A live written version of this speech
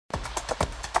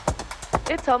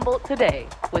It's Humboldt Today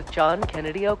with John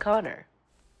Kennedy O'Connor.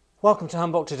 Welcome to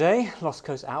Humboldt Today, Lost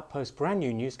Coast Outpost brand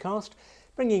new newscast,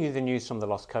 bringing you the news from the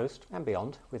Lost Coast and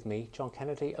beyond with me, John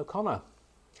Kennedy O'Connor.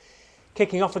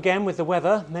 Kicking off again with the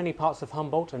weather, many parts of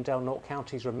Humboldt and Del Norte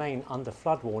counties remain under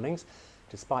flood warnings,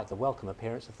 despite the welcome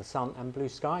appearance of the sun and blue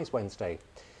skies Wednesday.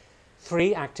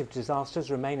 3 active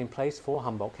disasters remain in place for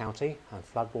Humboldt County, and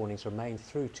flood warnings remain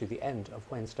through to the end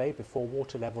of Wednesday before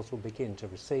water levels will begin to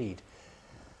recede.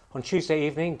 On Tuesday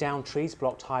evening, downed trees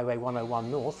blocked Highway 101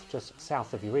 North, just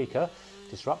south of Eureka,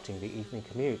 disrupting the evening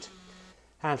commute.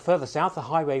 And further south, the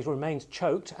highway remains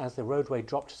choked as the roadway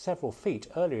dropped several feet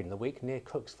earlier in the week near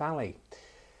Cooks Valley.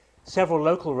 Several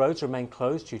local roads remain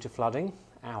closed due to flooding.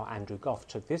 Our Andrew Goff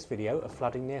took this video of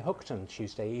flooding near Hookton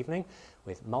Tuesday evening,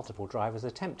 with multiple drivers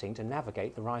attempting to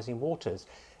navigate the rising waters,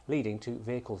 leading to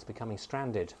vehicles becoming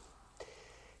stranded.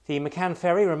 The McCann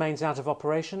Ferry remains out of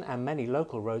operation and many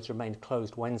local roads remained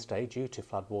closed Wednesday due to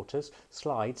floodwaters,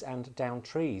 slides and downed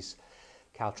trees.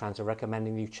 Caltrans are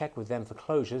recommending you check with them for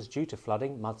closures due to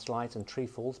flooding, mudslides and tree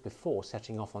falls before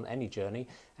setting off on any journey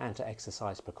and to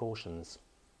exercise precautions.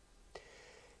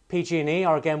 PG&E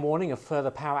are again warning of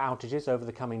further power outages over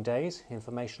the coming days.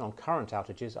 Information on current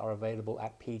outages are available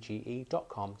at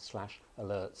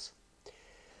pge.com/alerts.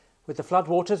 With the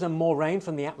floodwaters and more rain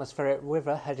from the atmospheric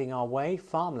river heading our way,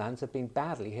 farmlands have been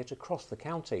badly hit across the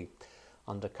county.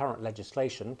 Under current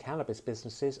legislation, cannabis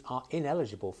businesses are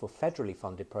ineligible for federally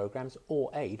funded programs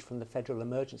or aid from the Federal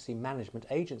Emergency Management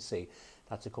Agency.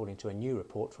 That's according to a new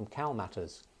report from Cal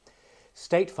Matters.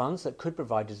 State funds that could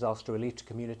provide disaster relief to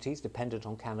communities dependent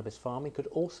on cannabis farming could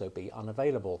also be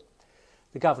unavailable.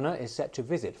 The governor is set to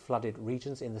visit flooded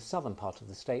regions in the southern part of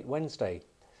the state Wednesday.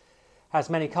 As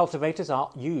many cultivators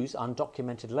use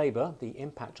undocumented labour, the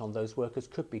impact on those workers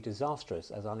could be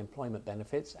disastrous, as unemployment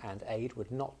benefits and aid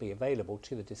would not be available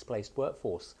to the displaced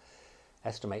workforce.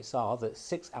 Estimates are that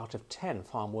 6 out of 10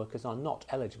 farm workers are not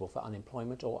eligible for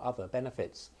unemployment or other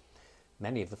benefits.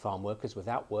 Many of the farm workers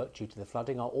without work due to the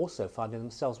flooding are also finding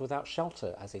themselves without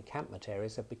shelter, as encampment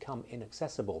areas have become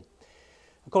inaccessible.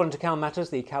 According to Cal Matters,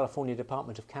 the California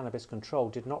Department of Cannabis Control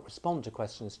did not respond to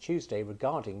questions Tuesday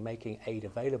regarding making aid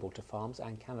available to farms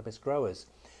and cannabis growers.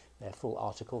 Their full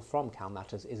article from Cal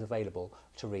Matters is available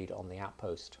to read on the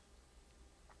Outpost.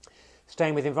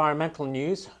 Staying with environmental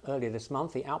news, earlier this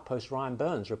month the Outpost Ryan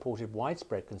Burns reported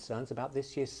widespread concerns about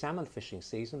this year's salmon fishing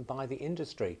season by the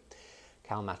industry.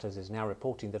 Cal Matters is now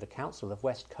reporting that a council of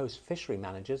West Coast fishery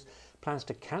managers plans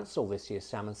to cancel this year's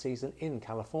salmon season in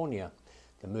California.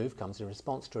 The move comes in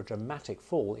response to a dramatic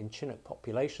fall in Chinook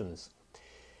populations.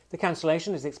 The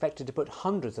cancellation is expected to put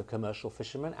hundreds of commercial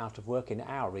fishermen out of work in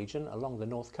our region along the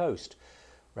north coast.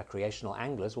 Recreational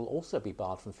anglers will also be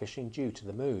barred from fishing due to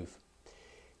the move.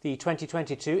 The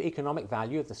 2022 economic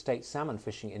value of the state's salmon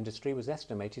fishing industry was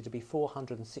estimated to be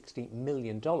 $460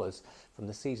 million from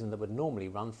the season that would normally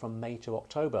run from May to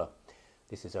October.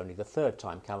 This is only the third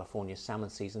time California's salmon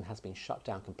season has been shut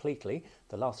down completely,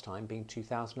 the last time being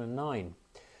 2009.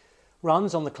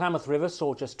 Runs on the Klamath River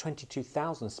saw just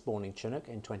 22,000 spawning Chinook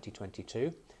in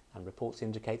 2022, and reports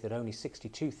indicate that only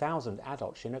 62,000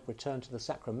 adult Chinook returned to the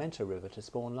Sacramento River to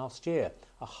spawn last year,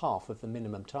 a half of the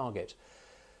minimum target.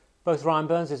 Both Ryan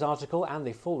Burns' article and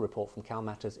the full report from Cal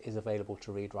Matters is available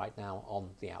to read right now on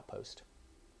the Outpost.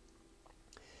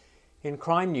 In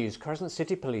crime news, Crescent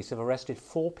City Police have arrested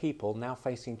 4 people now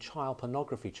facing child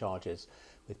pornography charges,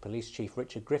 with Police Chief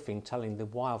Richard Griffin telling the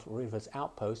Wild Rivers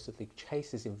Outpost that the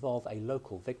cases involve a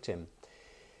local victim.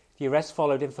 The arrest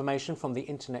followed information from the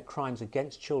Internet Crimes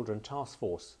Against Children Task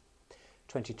Force.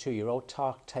 22-year-old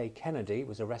Tarte Kennedy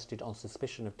was arrested on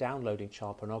suspicion of downloading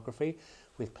child pornography,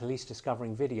 with police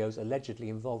discovering videos allegedly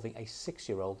involving a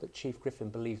 6-year-old that Chief Griffin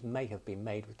believes may have been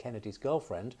made with Kennedy's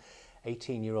girlfriend,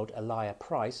 18-year-old Elia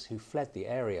Price, who fled the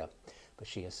area, but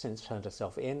she has since turned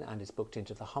herself in and is booked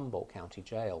into the Humboldt County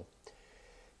Jail.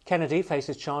 Kennedy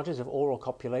faces charges of oral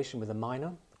copulation with a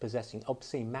minor, possessing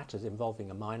obscene matters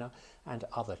involving a minor, and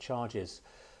other charges.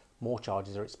 More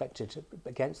charges are expected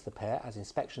against the pair as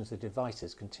inspections of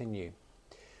devices continue.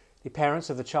 The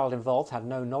parents of the child involved had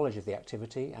no knowledge of the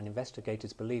activity, and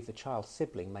investigators believe the child's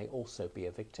sibling may also be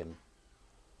a victim.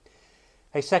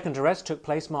 A second arrest took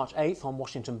place March 8th on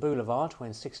Washington Boulevard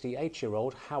when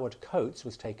 68-year-old Howard Coates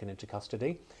was taken into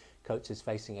custody. Coates is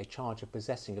facing a charge of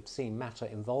possessing obscene matter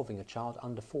involving a child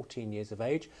under 14 years of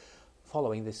age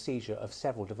following the seizure of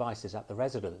several devices at the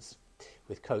residence,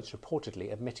 with Coates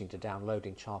reportedly admitting to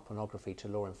downloading child pornography to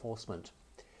law enforcement.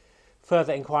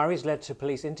 Further inquiries led to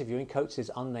police interviewing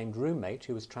Coates' unnamed roommate,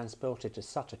 who was transported to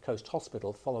Sutter Coast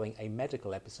Hospital following a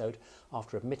medical episode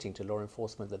after admitting to law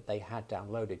enforcement that they had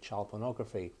downloaded child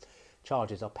pornography.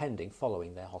 Charges are pending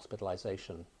following their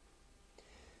hospitalisation.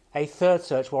 A third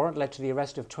search warrant led to the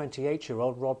arrest of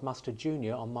 28-year-old Rod Mustard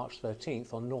Jr. on March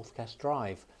 13th on Newscast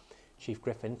Drive. Chief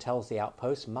Griffin tells the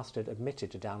Outpost Mustard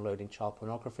admitted to downloading child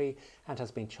pornography and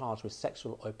has been charged with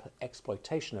sexual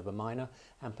exploitation of a minor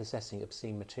and possessing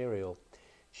obscene material.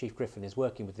 Chief Griffin is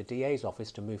working with the DA's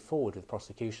office to move forward with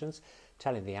prosecutions,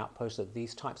 telling the Outpost that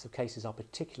these types of cases are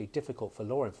particularly difficult for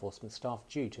law enforcement staff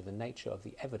due to the nature of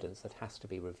the evidence that has to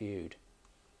be reviewed.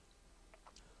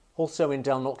 Also in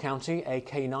Del Norte County, a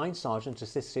K9 sergeant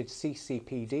assisted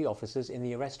CCPD officers in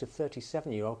the arrest of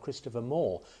 37-year-old Christopher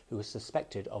Moore, who was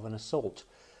suspected of an assault.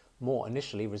 Moore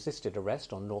initially resisted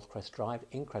arrest on Northcrest Drive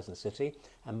in Crescent City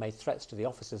and made threats to the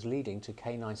officers, leading to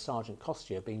K9 Sergeant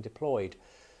Costier being deployed.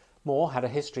 Moore had a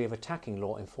history of attacking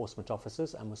law enforcement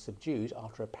officers and was subdued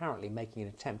after apparently making an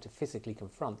attempt to physically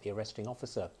confront the arresting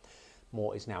officer.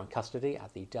 Moore is now in custody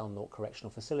at the Del Norte Correctional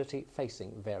Facility,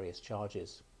 facing various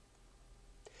charges.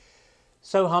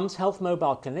 Soham's Health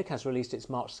Mobile Clinic has released its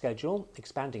March schedule,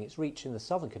 expanding its reach in the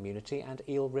southern community and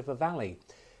Eel River Valley.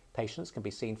 Patients can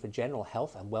be seen for general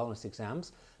health and wellness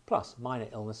exams, plus minor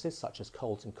illnesses such as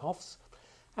colds and coughs,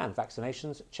 and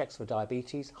vaccinations, checks for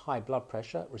diabetes, high blood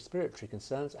pressure, respiratory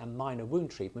concerns and minor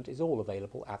wound treatment is all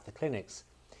available at the clinics.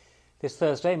 This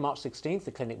Thursday, March 16th,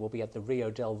 the clinic will be at the Rio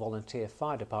Del Volunteer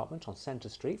Fire Department on Centre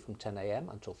Street from 10 a.m.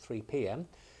 until 3 p.m.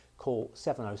 Call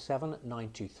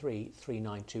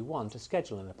 707-923-3921 to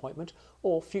schedule an appointment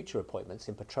or future appointments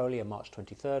in Petrolia March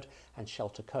 23rd and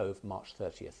Shelter Cove March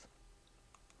 30th.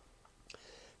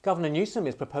 Governor Newsom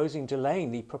is proposing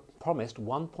delaying the promised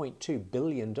 $1.2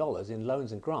 billion in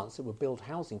loans and grants that would build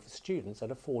housing for students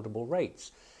at affordable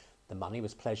rates. The money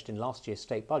was pledged in last year's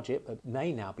state budget but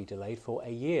may now be delayed for a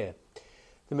year.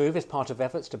 The move is part of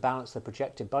efforts to balance the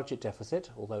projected budget deficit,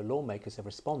 although lawmakers have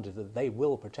responded that they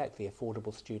will protect the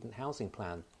affordable student housing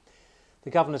plan.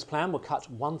 The Governor's plan will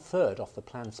cut 1/3 off the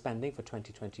planned spending for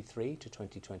 2023 to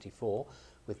 2024,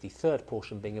 with the third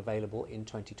portion being available in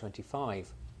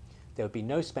 2025. There would be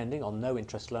no spending on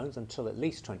no-interest loans until at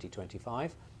least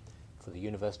 2025. For the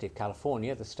University of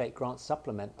California, the state grant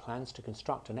supplement plans to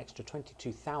construct an extra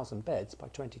 22,000 beds by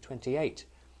 2028.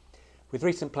 With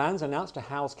recent plans announced to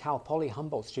house Cal Poly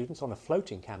Humboldt students on a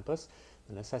floating campus,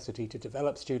 the necessity to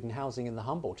develop student housing in the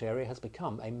Humboldt area has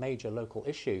become a major local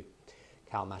issue.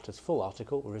 Cal Matter's full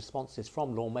article with responses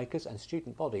from lawmakers and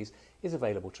student bodies is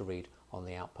available to read on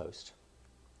the Outpost.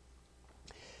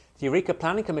 The Eureka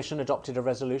Planning Commission adopted a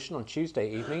resolution on Tuesday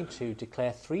evening to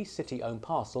declare 3 city-owned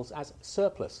parcels as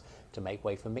surplus to make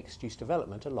way for mixed-use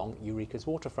development along Eureka's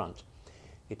waterfront.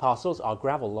 The parcels are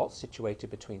gravel lots situated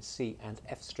between C and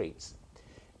F streets.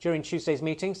 During Tuesday's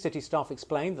meeting, city staff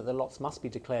explained that the lots must be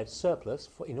declared surplus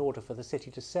in order for the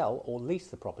city to sell or lease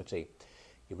the property.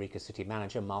 Eureka City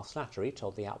Manager Mark Slattery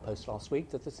told the Outpost last week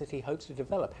that the city hopes to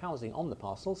develop housing on the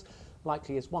parcels,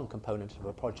 likely as one component of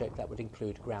a project that would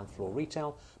include ground floor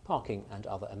retail, parking and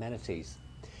other amenities.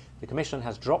 The Commission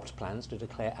has dropped plans to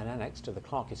declare an annex to the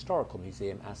Clark Historical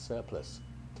Museum as surplus.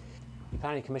 The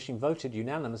Planning Commission voted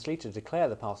unanimously to declare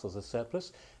the parcels as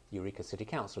surplus. The Eureka City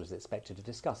Council is expected to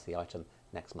discuss the item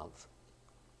next month.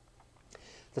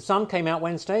 The sun came out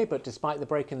Wednesday, but despite the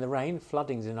break in the rain,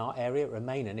 floodings in our area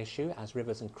remain an issue as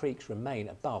rivers and creeks remain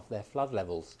above their flood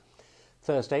levels.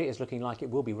 Thursday is looking like it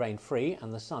will be rain-free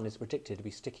and the sun is predicted to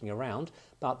be sticking around,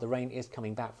 but the rain is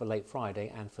coming back for late Friday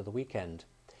and for the weekend.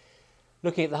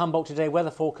 Looking at the Humboldt Today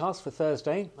weather forecast for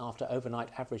Thursday, after overnight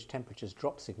average temperatures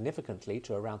dropped significantly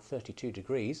to around 32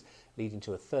 degrees, leading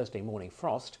to a Thursday morning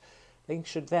frost, things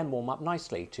should then warm up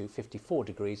nicely to 54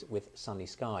 degrees with sunny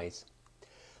skies.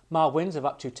 Mild winds of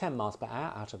up to 10 miles per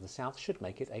hour out of the south should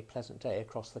make it a pleasant day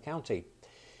across the county.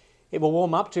 It will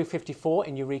warm up to 54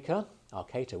 in Eureka.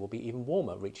 Arcata will be even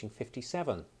warmer, reaching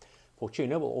 57.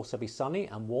 Fortuna will also be sunny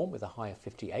and warm with a high of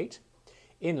 58.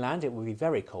 Inland it will be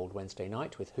very cold Wednesday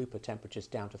night with Hooper temperatures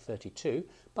down to 32,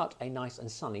 but a nice and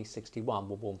sunny 61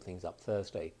 will warm things up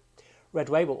Thursday.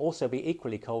 Redway will also be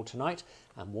equally cold tonight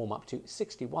and warm up to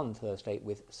 61 Thursday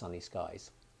with sunny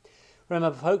skies.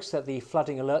 Remember folks that the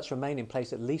flooding alerts remain in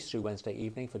place at least through Wednesday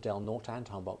evening for Del Norte and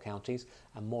Humboldt counties,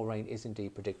 and more rain is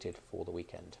indeed predicted for the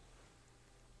weekend.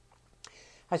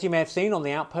 As you may have seen on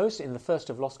the Outpost, in the first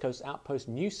of Lost Coast Outpost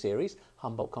news series,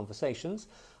 Humboldt Conversations,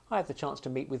 I had the chance to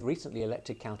meet with recently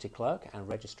elected County Clerk and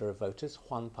Register of Voters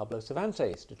Juan Pablo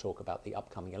Cervantes to talk about the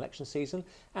upcoming election season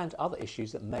and other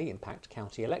issues that may impact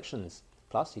county elections.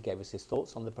 Plus, he gave us his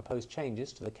thoughts on the proposed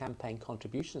changes to the campaign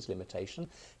contributions limitation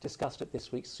discussed at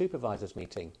this week's supervisors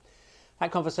meeting.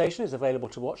 That conversation is available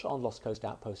to watch on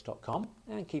lostcoastoutpost.com,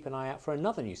 and keep an eye out for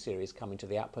another new series coming to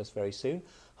the Outpost very soon,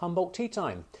 Humboldt Tea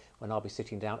Time, when I'll be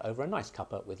sitting down over a nice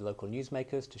cuppa with local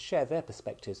newsmakers to share their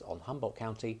perspectives on Humboldt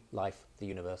County, life, the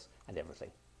universe and everything.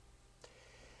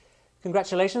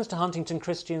 Congratulations to Huntington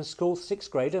Christian School's 6th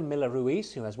grader Miller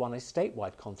Ruiz, who has won a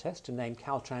statewide contest to name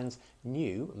Caltrans'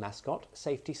 new mascot,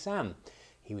 Safety Sam.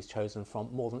 He was chosen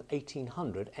from more than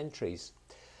 1,800 entries.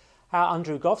 Our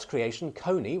Andrew Goff's creation,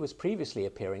 Coney, was previously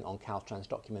appearing on Caltrans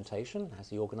documentation as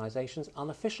the organisation's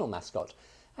unofficial mascot,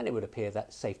 and it would appear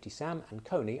that Safety Sam and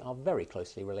Coney are very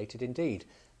closely related indeed.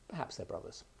 Perhaps they're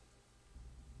brothers.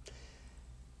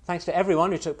 Thanks to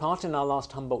everyone who took part in our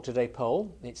last Humboldt Today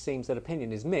poll. It seems that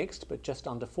opinion is mixed, but just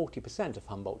under 40% of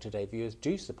Humboldt Today viewers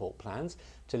do support plans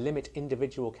to limit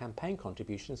individual campaign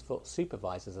contributions for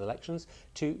supervisors' elections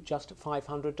to just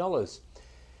 $500.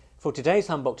 For today's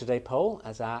Humboldt Today poll,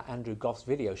 as our Andrew Goff's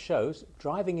video shows,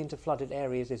 driving into flooded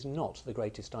areas is not the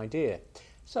greatest idea.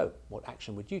 So, what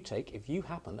action would you take if you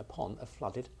happen upon a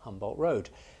flooded Humboldt road?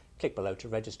 Click below to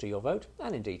register your vote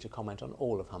and indeed to comment on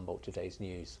all of Humboldt Today's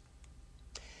news.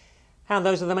 And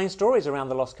those are the main stories around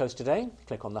the Lost Coast today.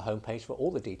 Click on the homepage for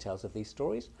all the details of these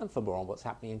stories and for more on what's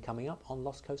happening and coming up on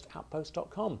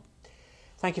lostcoastoutpost.com.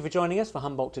 Thank you for joining us for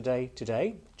Humboldt Today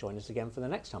today. Join us again for the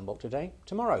next Humboldt Today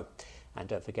tomorrow. And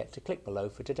don't forget to click below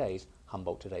for today's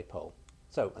Humboldt Today poll.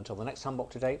 So until the next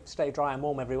Humboldt Today, stay dry and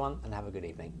warm everyone and have a good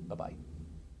evening. Bye-bye.